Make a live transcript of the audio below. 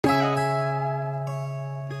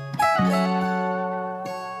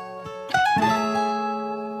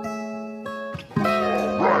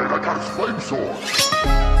Flame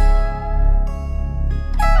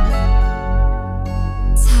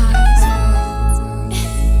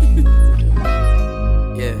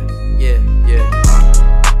Yeah.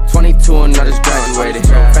 22 and I just graduated.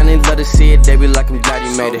 Family love to see it, they be like, I'm glad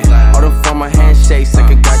you made it. All them formal handshakes and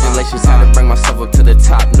congratulations. Had to bring myself up to the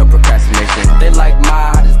top, no procrastination. They like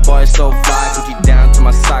my how this boy is so fly. Gucci down to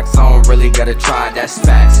my socks, I don't really gotta try, that's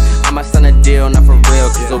facts. I might sign a deal, not for real,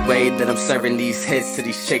 cause the way that I'm serving these hits to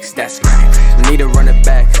these chicks, that's crack. Need to run it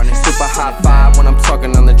back, super high vibe when I'm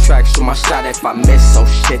talking on the track. Shoot my shot if I miss, oh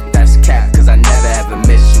shit, that's cap. Cause I never ever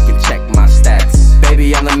miss, you can check my stats.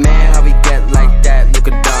 Baby, I'm the man, how we get like that. Look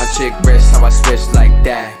at Don chick wrist, how I switch like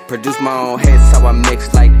that. Produce my own hits, how I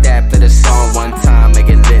mix like that. Play the song one time, make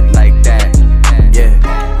it lit like that.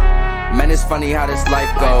 Yeah. Man, it's funny how this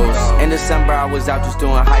life goes. In December, I was out just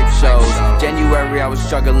doing hype shows. January, I was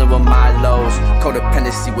struggling with my lows.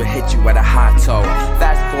 Codependency would hit you at a high toe.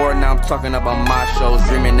 Fast forward, now I'm talking about my shows.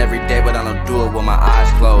 Dreaming every day, but I don't do it with my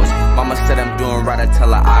eyes closed. Mama said I'm doing right, I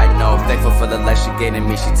tell her I know. Thankful for the life she gave to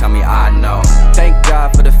me, she tell me I know. Thank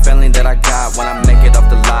God for the feeling that I got. When I make it off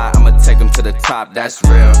the lot, I'ma take them to the top, that's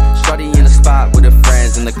real. Shorty in the spot with her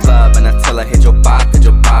friends in the club, and I tell her hit your bop,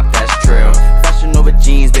 that's trill. Fashion over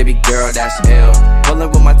jeans, baby girl, that's ill. Rolling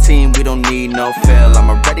with my team, we don't need no fill. I'm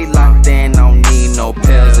already locked in, I don't need no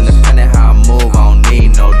pills. Independent how I move, I don't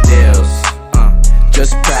need no deals.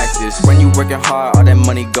 Just practice. When you working hard, all that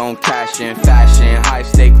money gon' cash in. Fashion, high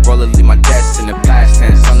stake roller, leave my debts in the past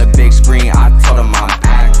tense. On the big screen, I told them I'm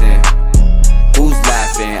acting. Who's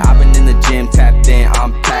laughing? I've been in the gym, tapped in,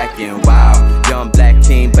 I'm packing. Wow, young black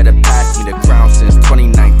team, better pass me the crown. Since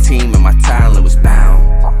 2019, when my talent was bound.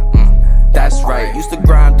 That's right, used to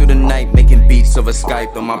grind through the night, making beats over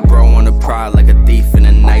Skype. And my bro on the pride like a thief in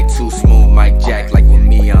the night. Too smooth, Mike Jack, like with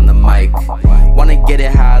me on the mic. Wanna get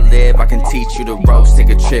it how I live, I can teach you the ropes. Take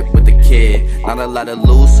a trip with the kid. Not a lot to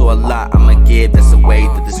lose, so a lot I'ma give. That's the way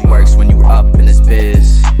that this works when you up in this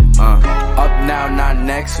biz. Up now, not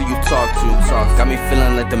next, who you talk to? Got me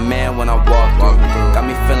feeling like the man when I walk through. Got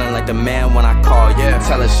me feeling like the man when I call you.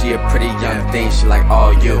 Tell her she a pretty young thing, she like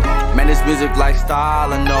all you. Man, this music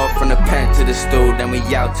lifestyle, I know it from the pen to the stool. Then we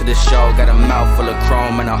out to the show. Got a mouth full of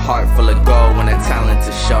chrome and a heart full of gold. And a talent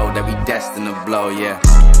to show that we destined to blow, yeah.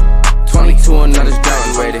 22 and I just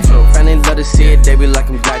graduated. Family love to see it, they be like,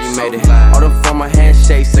 I'm glad you made it. All them formal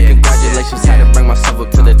handshakes and congratulations. Had to bring myself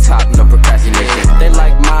up to the top, no procrastination. They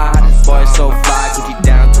like my how this boy is so fly. Gucci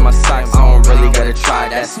down to my socks, I don't really gotta try,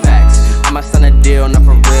 that's facts. I might sign a deal, not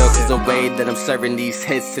for real, cause the way that I'm serving these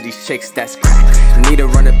hits to these chicks, that's crack. Need to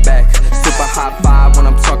run it back, super high vibe when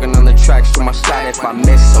I'm talking on the track. Shoot my shot if I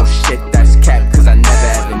miss, oh shit, that's cap. Cause I never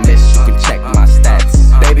ever miss, you can check my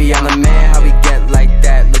stats. Baby, I'm the man, how we get like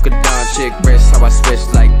that. Look at Don chick wrist, how I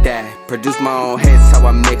switch like that. Produce my own hits, how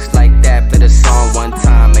I mix like that. Play the song one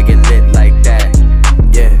time, make it lit like that.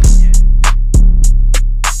 Yeah.